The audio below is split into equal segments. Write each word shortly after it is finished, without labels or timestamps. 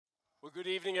Well, good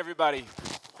evening, everybody.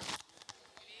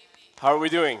 How are we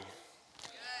doing?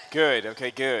 Good.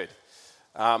 Okay, good.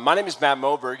 My name is Matt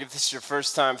Moberg. If this is your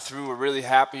first time through, we're really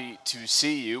happy to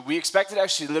see you. We expected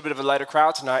actually a little bit of a lighter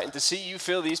crowd tonight, and to see you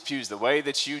fill these pews the way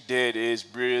that you did is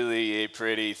really a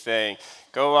pretty thing.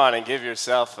 Go on and give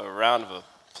yourself a round of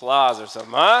applause or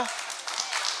something, huh?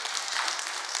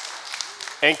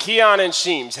 And Keon and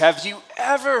Sheems, have you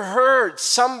ever heard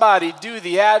somebody do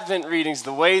the Advent readings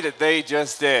the way that they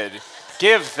just did?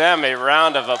 Give them a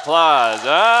round of applause.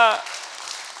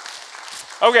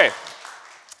 Okay,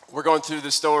 we're going through the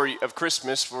story of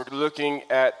Christmas. We're looking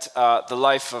at the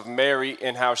life of Mary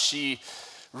and how she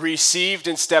received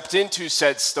and stepped into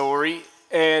said story.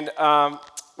 And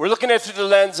we're looking at it through the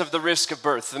lens of The Risk of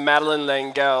Birth, the Madeleine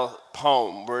L'Engle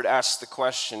poem, where it asks the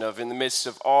question of, in the midst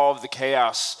of all of the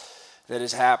chaos that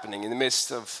is happening, in the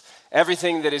midst of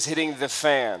everything that is hitting the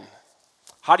fan,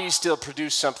 how do you still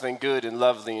produce something good and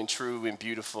lovely and true and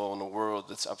beautiful in a world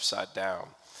that's upside down?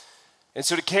 And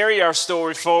so to carry our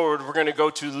story forward, we're going to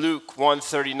go to Luke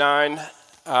 1:39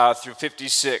 through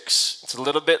 56. It's a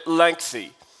little bit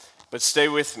lengthy, but stay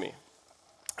with me.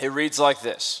 It reads like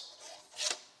this.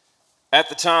 At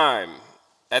that time,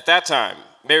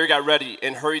 Mary got ready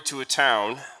and hurried to a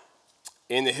town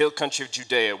in the hill country of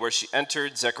Judea, where she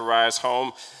entered Zechariah's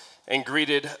home and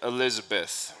greeted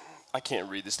Elizabeth. I can't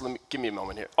read this. Give me a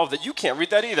moment here. Oh, you can't read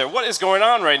that either. What is going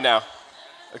on right now?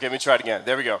 Okay, let me try it again.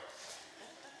 There we go.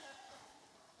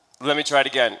 Let me try it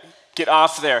again. Get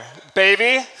off there.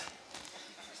 Baby?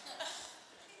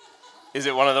 Is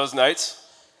it one of those nights?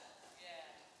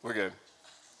 We're good.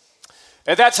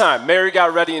 At that time, Mary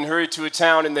got ready and hurried to a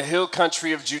town in the hill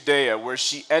country of Judea, where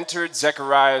she entered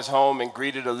Zechariah's home and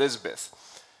greeted Elizabeth.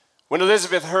 When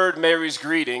Elizabeth heard Mary's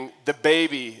greeting, the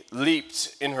baby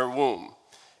leaped in her womb,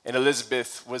 and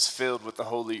Elizabeth was filled with the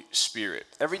Holy Spirit.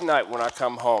 Every night when I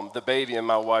come home, the baby in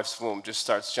my wife's womb just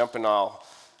starts jumping all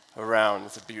around.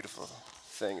 It's a beautiful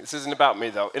thing. This isn't about me,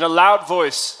 though. In a loud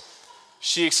voice,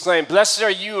 she exclaimed, "Blessed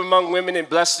are you among women, and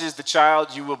blessed is the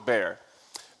child you will bear.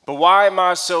 But why am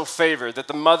I so favored that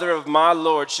the mother of my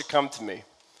Lord should come to me?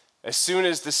 As soon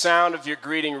as the sound of your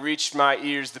greeting reached my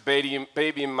ears, the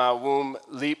baby in my womb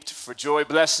leaped for joy.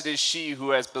 Blessed is she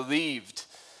who has believed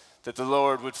that the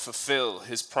Lord would fulfill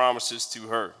his promises to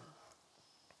her."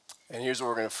 And here's where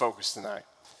we're going to focus tonight.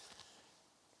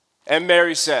 And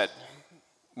Mary said,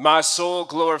 "My soul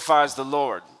glorifies the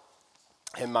Lord,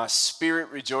 and my spirit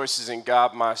rejoices in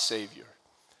God my Savior.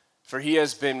 For he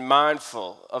has been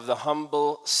mindful of the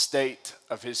humble state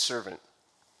of his servant.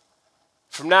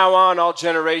 From now on, all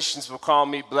generations will call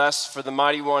me blessed, for the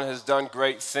Mighty One has done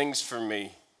great things for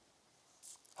me.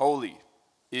 Holy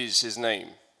is his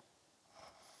name.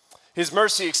 His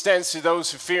mercy extends to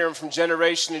those who fear him from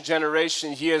generation to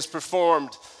generation. He has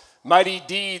performed mighty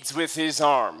deeds with his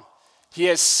arm. He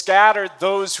has scattered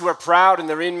those who are proud in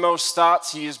their inmost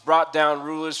thoughts. He has brought down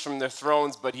rulers from their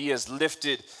thrones, but he has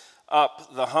lifted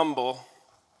up the humble.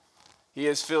 He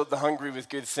has filled the hungry with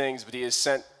good things, but he has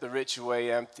sent the rich away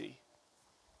empty.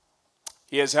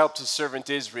 He has helped his servant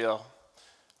Israel,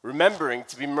 remembering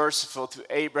to be merciful to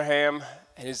Abraham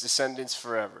and his descendants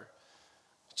forever,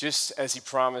 just as he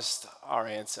promised our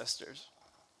ancestors."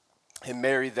 And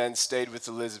Mary then stayed with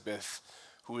Elizabeth,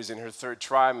 who was in her third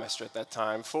trimester at that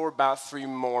time, for about 3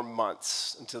 more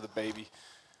months until the baby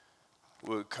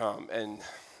would come. And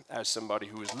as somebody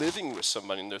who was living with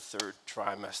somebody in their third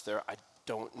trimester, I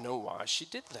don't know why she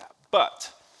did that.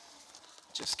 But,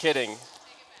 just kidding.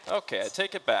 Okay, I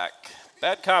take it back.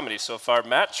 Bad comedy so far,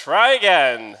 Matt. Try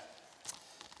again.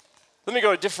 Let me go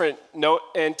to a different note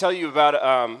and tell you about,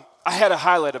 I had a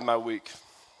highlight of my week.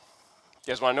 You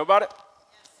guys want to know about it?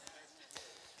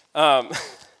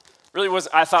 Really was.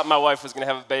 I thought my wife was going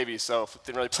to have a baby, so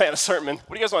didn't really plan a sermon.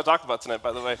 What do you guys want to talk about tonight,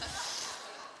 by the way?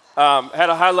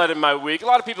 Had a highlight in my week. A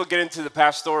lot of people get into the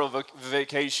pastoral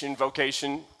vocation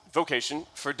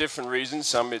for different reasons.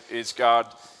 Some it is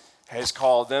God has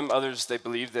called them. Others, they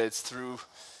believe that it's through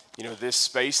this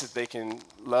space that they can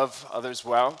love others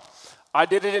well. I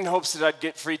did it in hopes that I'd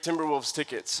get free Timberwolves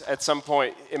tickets at some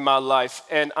point in my life.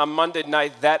 And on Monday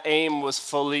night, that aim was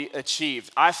fully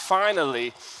achieved. I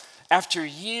finally, after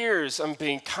years of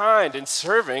being kind and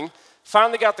serving,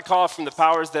 finally got the call from the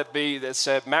powers that be that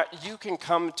said, "Matt, you can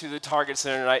come to the Target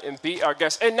Center tonight and be our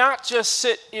guest, and not just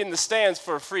sit in the stands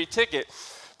for a free ticket,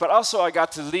 but also I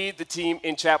got to lead the team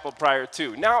in chapel prior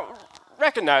to." Now,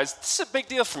 recognize, this is a big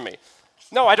deal for me.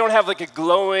 No, I don't have like a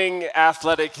glowing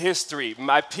athletic history.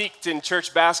 I peaked in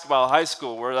church basketball high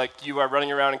school, where like you are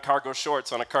running around in cargo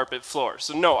shorts on a carpet floor.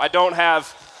 So no, I don't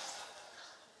have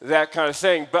that kind of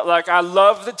thing. But like, I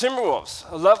love the Timberwolves.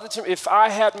 I love the If I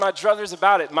had my druthers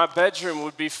about it, my bedroom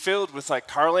would be filled with like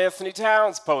Karl Anthony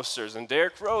Towns posters and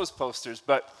Derrick Rose posters.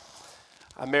 But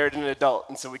I married an adult,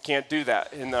 and so we can't do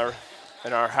that in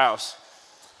our house.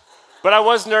 But I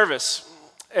was nervous,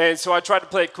 and so I tried to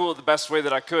play it cool the best way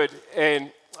that I could,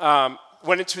 and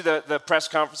went into the press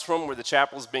conference room where the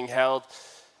chapel is being held,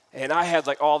 and I had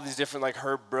like all these different like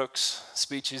Herb Brooks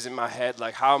speeches in my head,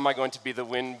 like how am I going to be the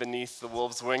wind beneath the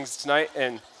Wolves' wings tonight?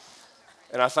 And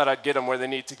I thought I'd get them where they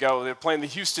need to go. They're playing the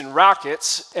Houston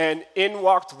Rockets, and in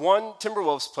walked one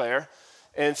Timberwolves player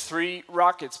and 3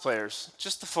 Rockets players,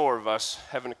 just the 4 of us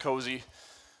having a cozy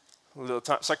little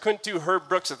time. So I couldn't do Herb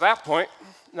Brooks at that point,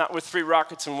 not with 3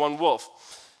 Rockets and 1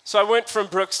 Wolf. So I went from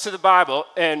Brooks to the Bible,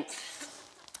 and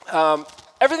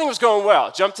everything was going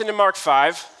well. Jumped into Mark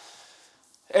 5,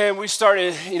 and we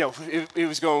started, it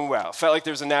was going well. Felt like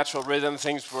there was a natural rhythm.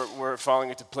 Things were falling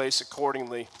into place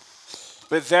accordingly.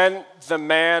 But then the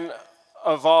man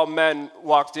of all men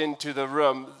walked into the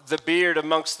room, the beard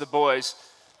amongst the boys,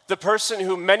 the person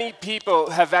who many people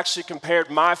have actually compared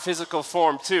my physical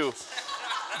form to.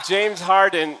 James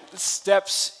Harden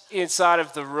steps inside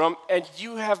of the room, and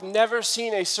you have never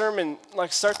seen a sermon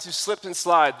like start to slip and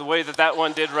slide the way that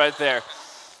one did right there.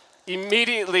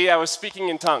 Immediately, I was speaking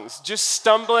in tongues, just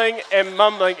stumbling and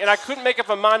mumbling, and I couldn't make up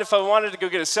my mind if I wanted to go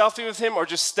get a selfie with him or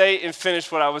just stay and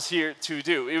finish what I was here to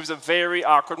do. It was a very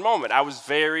awkward moment. I was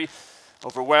very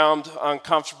overwhelmed,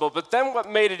 uncomfortable. But then what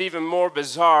made it even more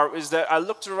bizarre is that I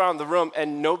looked around the room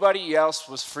and nobody else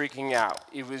was freaking out.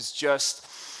 It was just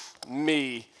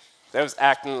me that was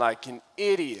acting like an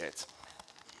idiot.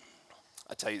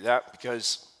 I tell you that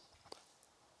because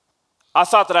I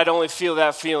thought that I'd only feel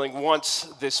that feeling once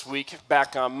this week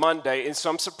back on Monday, and so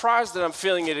I'm surprised that I'm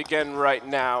feeling it again right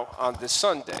now on this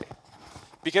Sunday.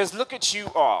 Because look at you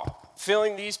all,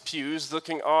 filling these pews,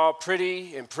 looking all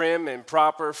pretty and prim and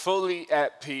proper, fully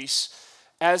at peace,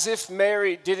 as if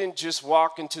Mary didn't just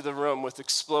walk into the room with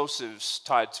explosives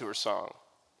tied to her song.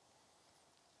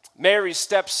 Mary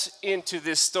steps into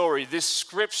this story, this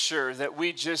scripture that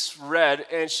we just read,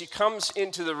 and she comes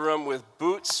into the room with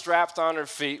boots strapped on her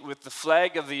feet, with the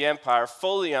flag of the empire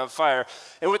fully on fire,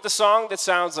 and with the song that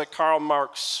sounds like Karl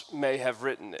Marx may have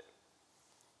written it.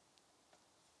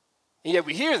 And yet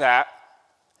we hear that,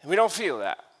 and we don't feel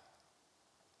that.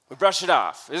 We brush it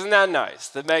off. Isn't that nice?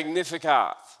 The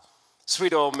Magnificat.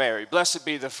 Sweet old Mary, blessed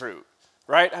be the fruit,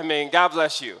 right? I mean, God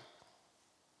bless you.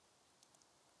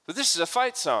 But this is a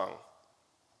fight song.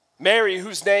 Mary,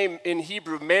 whose name in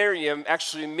Hebrew, Miriam,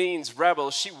 actually means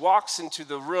rebel, she walks into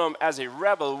the room as a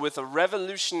rebel with a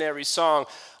revolutionary song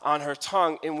on her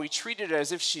tongue, and we treat it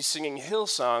as if she's singing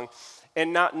Hillsong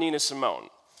and not Nina Simone.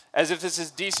 As if this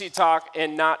is DC Talk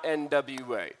and not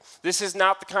NWA. This is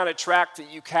not the kind of track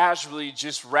that you casually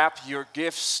just wrap your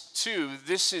gifts to.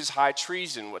 This is high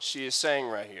treason, what she is saying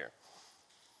right here.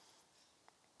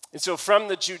 And so from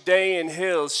the Judean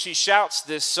hills, she shouts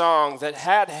this song that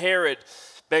had Herod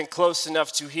been close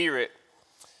enough to hear it,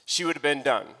 she would have been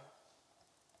done.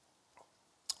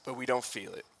 But we don't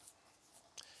feel it.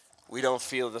 We don't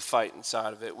feel the fight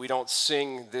inside of it. We don't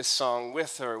sing this song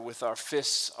with her with our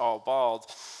fists all balled.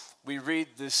 We read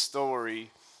this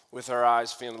story with our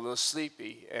eyes feeling a little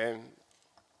sleepy. And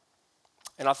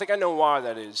I think I know why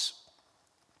that is.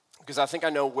 Because I think I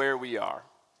know where we are.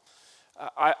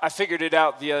 I figured it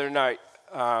out the other night.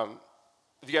 Have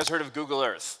you guys heard of Google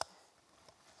Earth?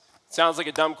 Sounds like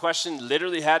a dumb question.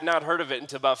 Literally had not heard of it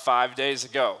until about 5 days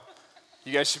ago.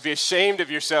 You guys should be ashamed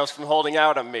of yourselves from holding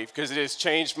out on me because it has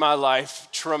changed my life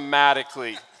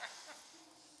dramatically.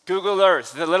 Google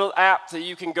Earth, the little app that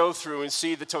you can go through and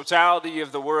see the totality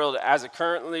of the world as it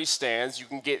currently stands. You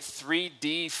can get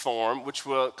 3D form, which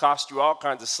will cost you all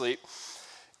kinds of sleep.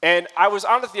 And I was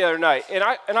on it the other night, and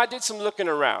I did some looking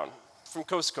around from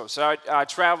coast to coast. So I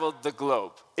traveled the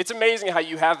globe. It's amazing how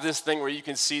you have this thing where you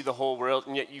can see the whole world,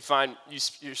 and yet you find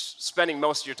you're spending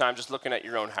most of your time just looking at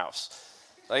your own house.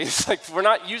 Like, it's like we're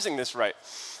not using this right.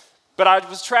 But I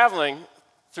was traveling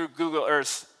through Google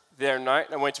Earth the other night.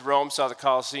 I went to Rome, saw the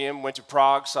Colosseum. Went to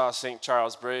Prague, saw St.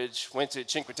 Charles Bridge. Went to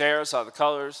Cinque Terre, saw the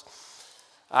colors.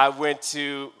 I went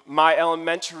to my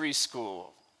elementary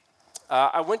school.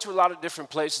 I went to a lot of different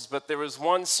places, but there was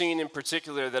one scene in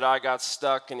particular that I got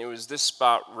stuck, and it was this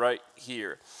spot right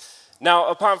here. Now,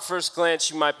 upon first glance,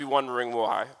 you might be wondering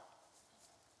why.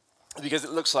 Because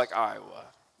it looks like Iowa.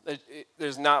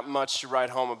 There's not much to write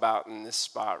home about in this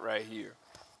spot right here.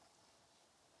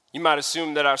 You might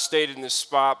assume that I've stayed in this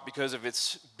spot because of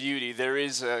its beauty. There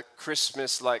is a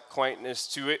Christmas-like quaintness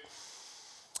to it.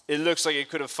 It looks like it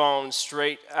could have fallen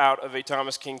straight out of a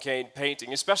Thomas Kinkade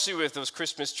painting, especially with those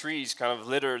Christmas trees kind of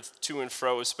littered to and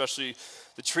fro, especially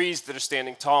the trees that are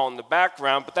standing tall in the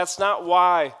background. But that's not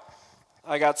why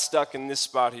I got stuck in this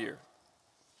spot here.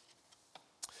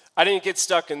 I didn't get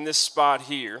stuck in this spot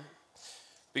here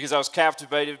because I was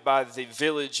captivated by the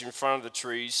village in front of the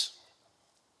trees,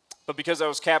 but because I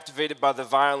was captivated by the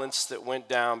violence that went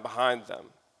down behind them.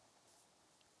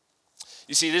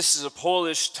 You see, this is a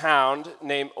Polish town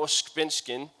named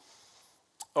Oświęcim,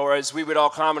 or as we would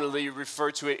all commonly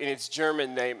refer to it in its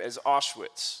German name as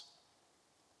Auschwitz.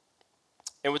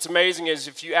 And what's amazing is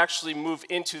if you actually move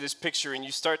into this picture and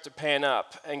you start to pan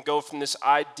up and go from this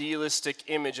idealistic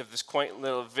image of this quaint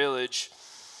little village,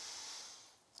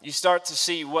 you start to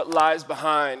see what lies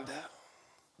behind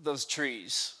those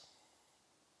trees.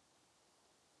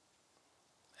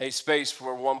 A space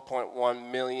where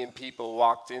 1.1 million people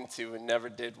walked into and never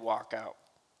did walk out.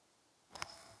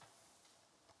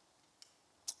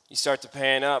 You start to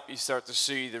pan up, you start to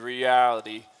see the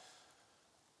reality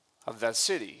of that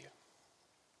city.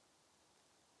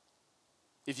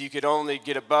 If you could only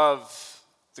get above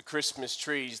the Christmas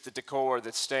trees, the decor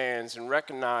that stands, and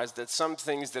recognize that some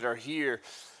things that are here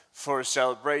for a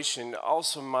celebration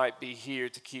also might be here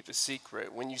to keep a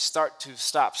secret. When you start to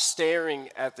stop staring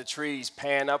at the trees,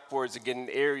 pan upwards and get an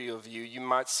aerial view, you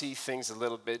might see things a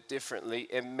little bit differently.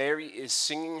 And Mary is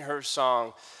singing her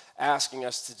song, asking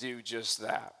us to do just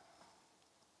that.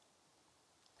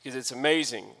 Because it's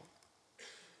amazing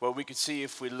what we could see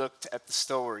if we looked at the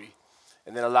story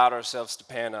and then allowed ourselves to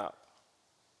pan up.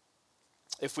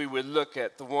 If we would look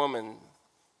at the woman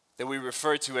that we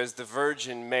refer to as the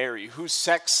Virgin Mary, whose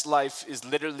sex life is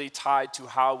literally tied to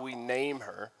how we name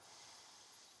her.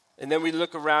 And then we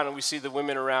look around and we see the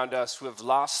women around us who have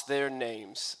lost their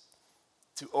names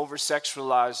to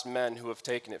over-sexualized men who have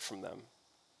taken it from them.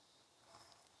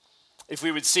 If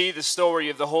we would see the story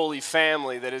of the Holy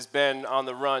Family that has been on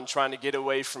the run trying to get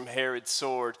away from Herod's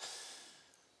sword,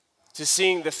 to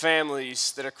seeing the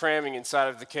families that are cramming inside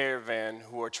of the caravan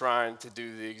who are trying to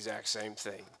do the exact same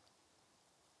thing.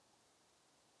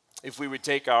 If we would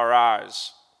take our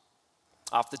eyes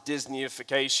off the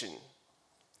Disneyification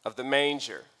of the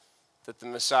manger that the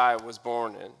Messiah was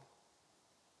born in,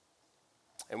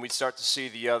 and we'd start to see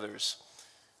the others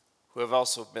who have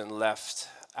also been left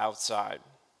outside.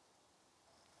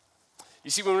 You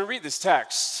see, when we read this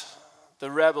text, the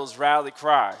rebels' rally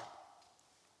cry,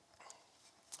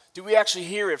 do we actually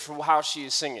hear it from how she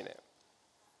is singing it?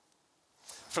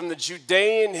 From the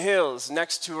Judean hills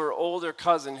next to her older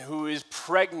cousin who is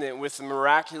pregnant with a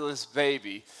miraculous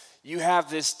baby, you have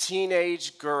this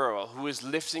teenage girl who is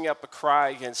lifting up a cry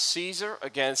against Caesar,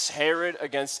 against Herod,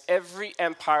 against every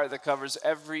empire that covers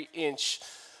every inch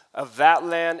of that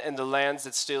land and the lands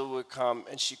that still would come.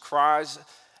 And she cries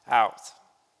out.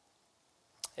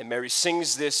 And Mary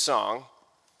sings this song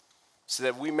so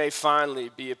that we may finally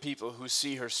be a people who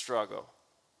see her struggle.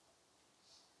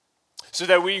 So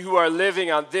that we who are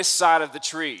living on this side of the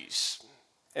trees,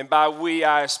 and by we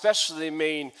I especially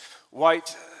mean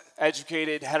white,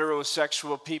 educated,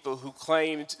 heterosexual people who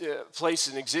claim place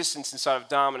in existence inside of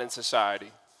dominant society.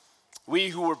 We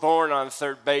who were born on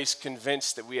third base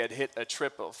convinced that we had hit a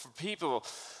triple. For people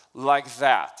like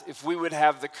that, if we would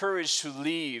have the courage to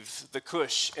leave the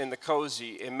cush and the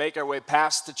cozy and make our way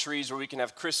past the trees where we can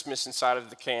have Christmas inside of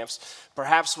the camps,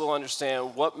 perhaps we'll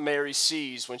understand what Mary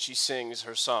sees when she sings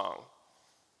her song.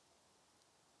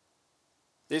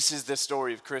 This is the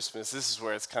story of Christmas. This is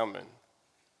where it's coming.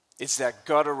 It's that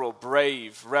guttural,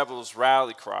 brave rebel's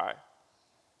rally cry.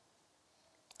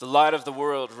 The light of the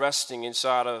world resting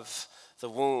inside of the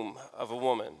womb of a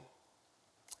woman,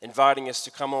 inviting us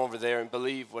to come over there and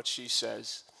believe what she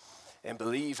says and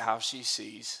believe how she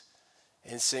sees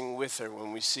and sing with her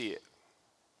when we see it.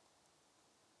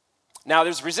 Now,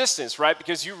 there's resistance, right?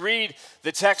 Because you read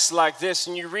the text like this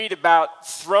and you read about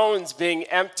thrones being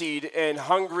emptied and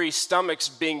hungry stomachs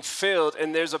being filled,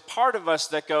 and there's a part of us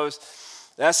that goes,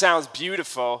 that sounds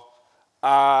beautiful,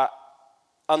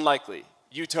 unlikely,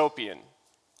 utopian,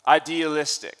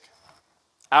 idealistic,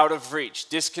 out of reach,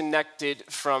 disconnected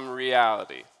from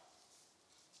reality.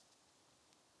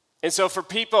 And so for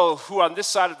people who are on this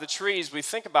side of the trees, we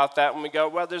think about that and we go,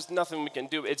 well, there's nothing we can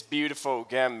do. It's beautiful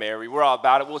again, Mary. We're all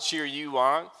about it. We'll cheer you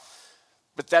on.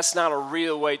 But that's not a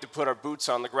real way to put our boots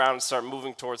on the ground and start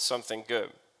moving towards something good.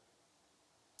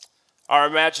 Our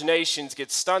imaginations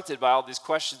get stunted by all these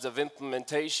questions of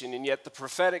implementation, and yet the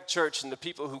prophetic church and the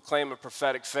people who claim a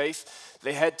prophetic faith,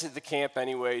 they head to the camp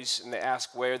anyways and they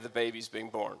ask where the baby's being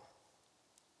born.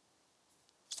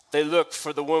 They look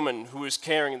for the woman who is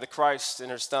carrying the Christ in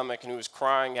her stomach and who is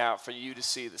crying out for you to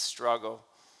see the struggle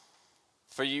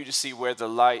for you to see where the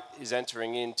light is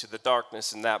entering into the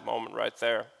darkness in that moment right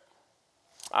there.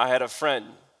 I had a friend.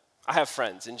 I have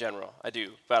friends in general, I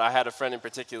do, but I had a friend in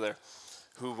particular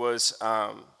who was,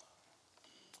 I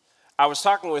was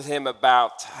talking with him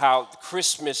about how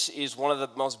Christmas is one of the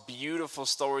most beautiful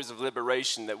stories of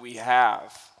liberation that we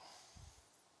have.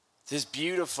 This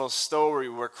beautiful story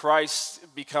where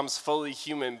Christ becomes fully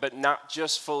human, but not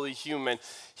just fully human.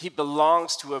 He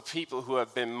belongs to a people who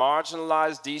have been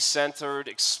marginalized, decentered,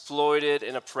 exploited,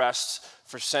 and oppressed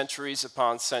for centuries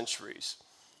upon centuries.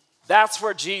 That's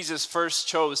where Jesus first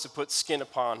chose to put skin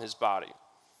upon his body.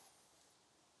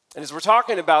 And as we're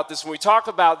talking about this, when we talk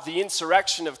about the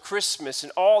insurrection of Christmas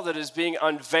and all that is being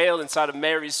unveiled inside of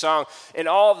Mary's song and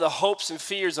all of the hopes and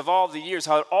fears of all the years,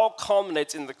 how it all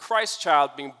culminates in the Christ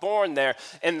child being born there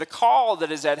and the call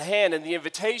that is at hand and the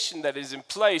invitation that is in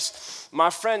place, my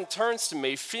friend turns to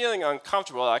me feeling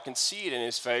uncomfortable. I can see it in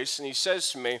his face, and he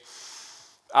says to me,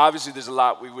 obviously there's a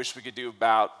lot we wish we could do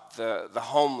about the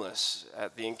homeless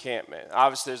at the encampment.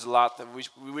 Obviously there's a lot that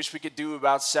we wish we could do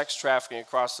about sex trafficking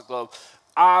across the globe.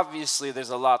 Obviously, there's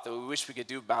a lot that we wish we could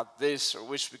do about this or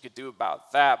wish we could do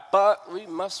about that, but we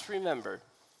must remember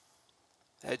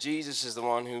that Jesus is the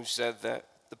one who said that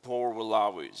the poor will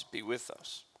always be with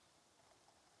us.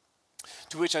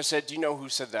 To which I said, do you know who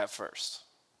said that first?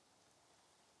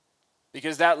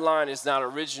 Because that line is not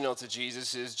original to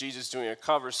Jesus. It is Jesus doing a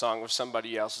cover song of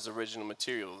somebody else's original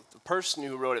material. The person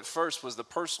who wrote it first was the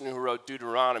person who wrote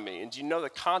Deuteronomy. And do you know the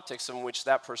context in which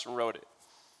that person wrote it?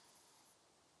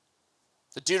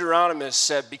 The Deuteronomist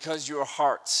said, because your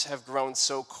hearts have grown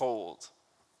so cold,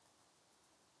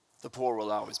 the poor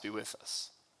will always be with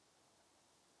us.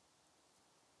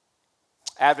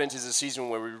 Advent is a season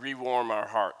where we rewarm our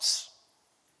hearts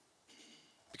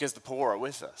because the poor are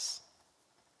with us.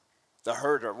 The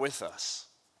hurt are with us.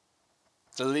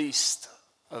 The least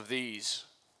of these,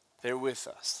 they're with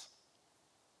us.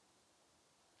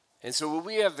 And so will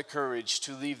we have the courage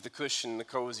to leave the cushion and the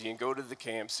cozy and go to the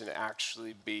camps and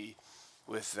actually be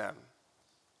with them?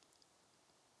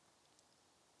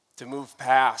 To move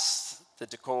past the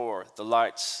decor, the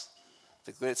lights,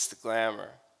 the glitz, the glamour,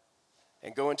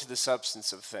 and go into the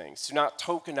substance of things. To not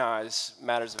tokenize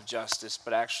matters of justice,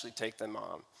 but actually take them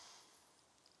on.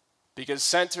 Because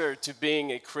center to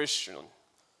being a Christian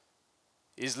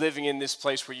is living in this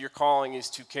place where your calling is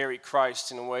to carry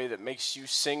Christ in a way that makes you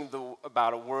sing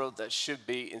about a world that should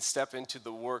be and step into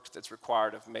the work that's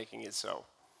required of making it so.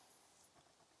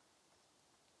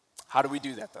 How do we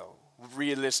do that, though?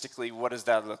 Realistically, what does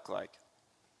that look like?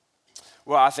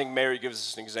 Well, I think Mary gives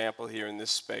us an example here in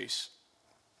this space.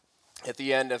 At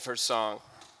the end of her song,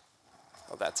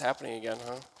 oh, that's happening again,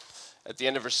 huh? At the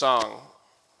end of her song,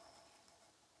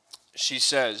 she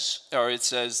says, or it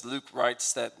says, Luke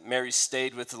writes that Mary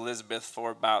stayed with Elizabeth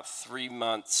for about 3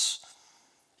 months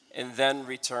and then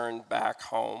returned back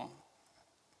home.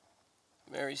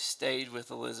 Mary stayed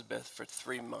with Elizabeth for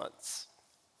 3 months.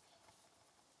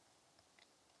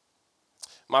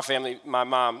 My family, my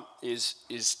mom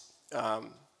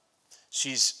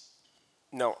she's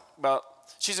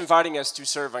inviting us to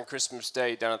serve on Christmas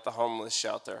Day down at the homeless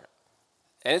shelter.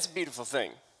 And it's a beautiful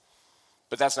thing,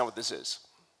 but that's not what this is.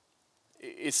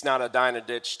 It's not a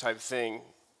dine-a-ditch type thing.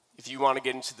 If you want to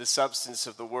get into the substance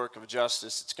of the work of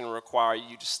justice, it's going to require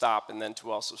you to stop and then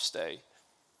to also stay.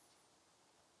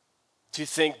 To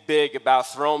think big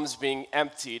about thrones being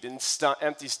emptied and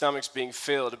empty stomachs being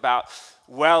filled, about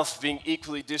wealth being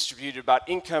equally distributed, about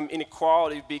income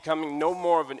inequality becoming no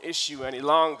more of an issue any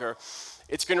longer.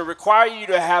 It's going to require you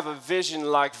to have a vision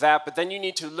like that, but then you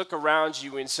need to look around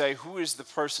you and say, who is the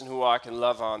person who I can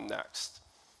love on next?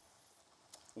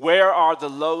 Where are the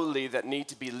lowly that need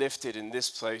to be lifted in this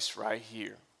place right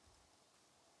here?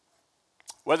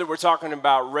 Whether we're talking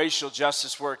about racial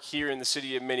justice work here in the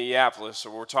city of Minneapolis,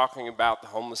 or we're talking about the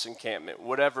homeless encampment,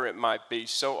 whatever it might be,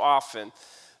 so often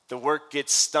the work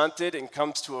gets stunted and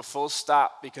comes to a full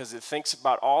stop because it thinks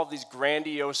about all these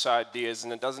grandiose ideas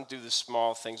and it doesn't do the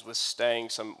small things with staying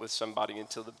with somebody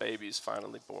until the baby is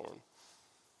finally born.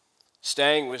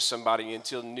 Staying with somebody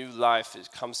until new life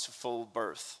comes to full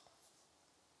birth.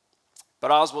 But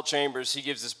Oswald Chambers, he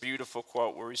gives this beautiful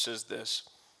quote where he says this: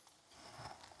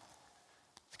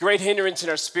 the great hindrance in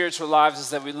our spiritual lives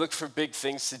is that we look for big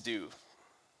things to do.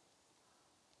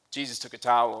 Jesus took a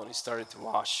towel and he started to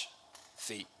wash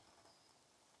feet.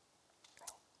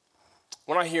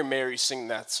 When I hear Mary sing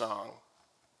that song,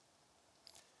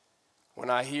 when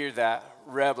I hear that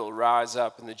rebel rise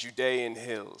up in the Judean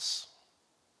hills,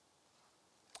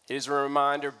 it is a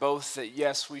reminder both that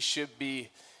yes, we should be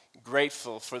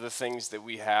grateful for the things that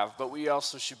we have, but we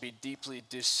also should be deeply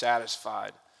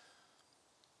dissatisfied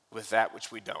with that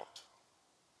which we don't.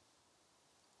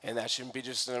 And that shouldn't be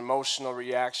just an emotional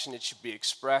reaction. It should be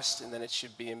expressed, and then it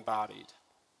should be embodied.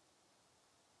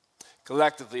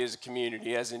 Collectively, as a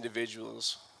community, as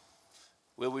individuals,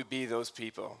 will we be those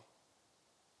people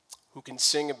who can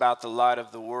sing about the light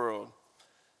of the world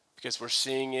because we're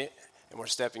seeing it and we're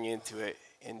stepping into it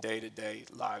in day-to-day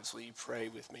lives? Will you pray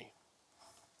with me?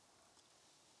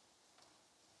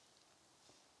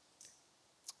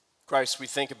 Christ, we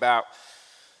think about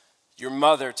your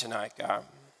mother tonight, God.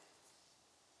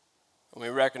 And we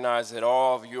recognize that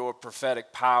all of your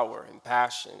prophetic power and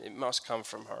passion, it must come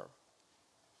from her.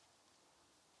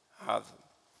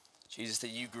 Jesus, that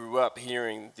you grew up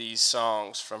hearing these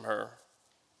songs from her.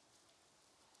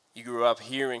 You grew up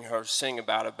hearing her sing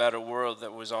about a better world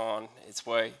that was on its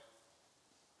way.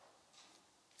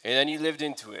 And then you lived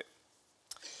into it.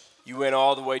 You went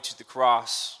all the way to the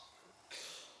cross,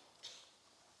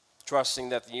 trusting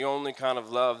that the only kind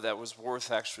of love that was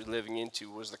worth actually living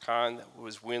into was the kind that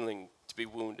was willing to be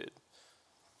wounded.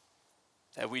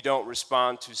 That we don't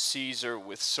respond to Caesar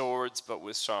with swords, but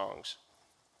with songs.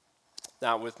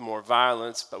 Not with more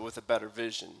violence, but with a better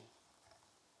vision.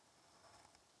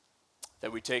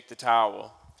 That we take the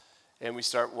towel and we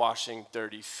start washing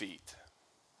dirty feet.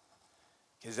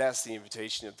 Because that's the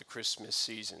invitation of the Christmas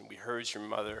season. We heard your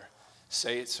mother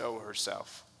say it so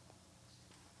herself.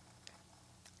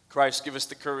 Christ, give us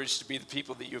the courage to be the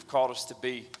people that you have called us to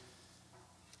be.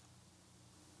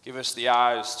 Give us the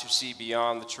eyes to see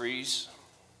beyond the trees.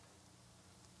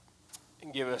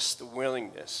 And give us the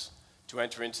willingness to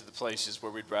enter into the places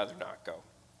where we'd rather not go.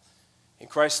 In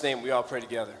Christ's name, we all pray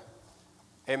together.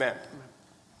 Amen.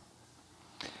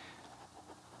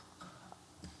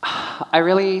 I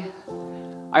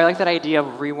like that idea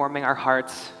of rewarming our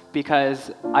hearts,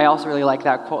 because I also really like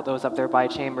that quote that was up there by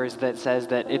Chambers that says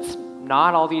that it's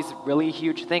not all these really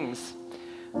huge things.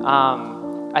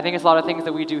 I think it's a lot of things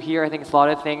that we do here. I think it's a lot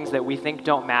of things that we think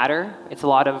don't matter. It's a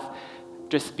lot of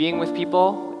just being with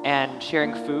people and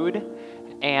sharing food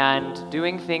and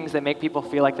doing things that make people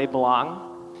feel like they belong.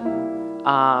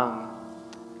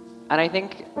 And I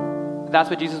think that's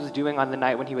what Jesus was doing on the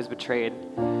night when he was betrayed.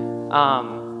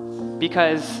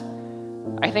 Because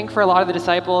I think for a lot of the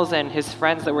disciples and his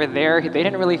friends that were there, they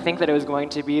didn't really think that it was going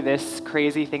to be this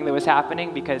crazy thing that was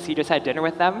happening, because he just had dinner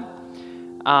with them.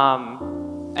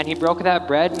 And he broke that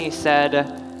bread and he said,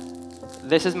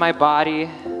 "This is my body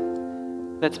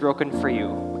that's broken for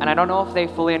you." And I don't know if they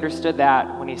fully understood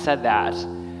that when he said that,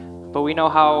 but we know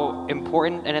how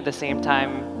important and at the same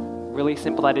time really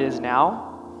simple that it is now.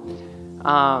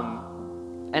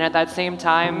 And at that same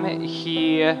time,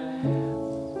 he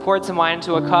poured some wine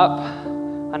into a cup,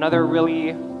 another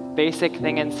really basic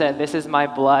thing, and said, "This is my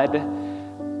blood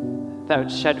that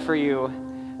was shed for you."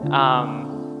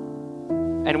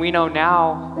 And we know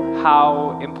now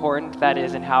how important that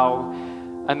is and how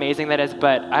amazing that is,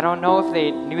 but I don't know if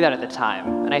they knew that at the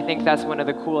time. And I think that's one of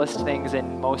the coolest things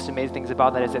and most amazing things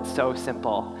about that is it's so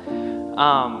simple.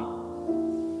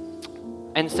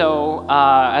 And so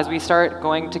as we start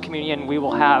going to communion, we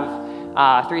will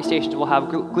have 3 stations. We'll have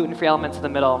gluten-free elements in the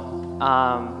middle,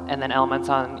 and then elements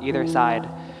on either side.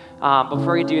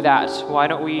 Before we do that, why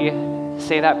don't we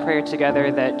say that prayer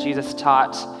together that Jesus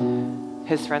taught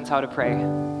his friends how to pray.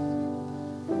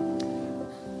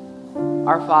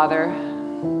 Our Father,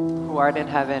 who art in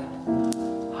heaven,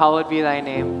 hallowed be thy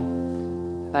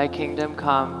name. Thy kingdom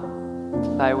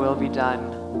come, thy will be done,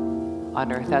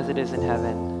 on earth as it is in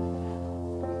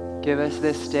heaven. Give us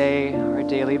this day our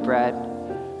daily bread,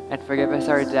 and forgive us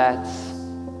our debts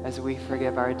as we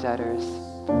forgive our debtors.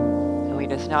 And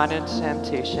lead us not into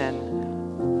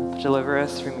temptation, but deliver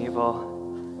us from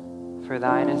evil. For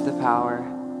thine is the power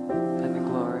and the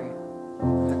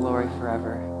glory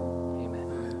forever.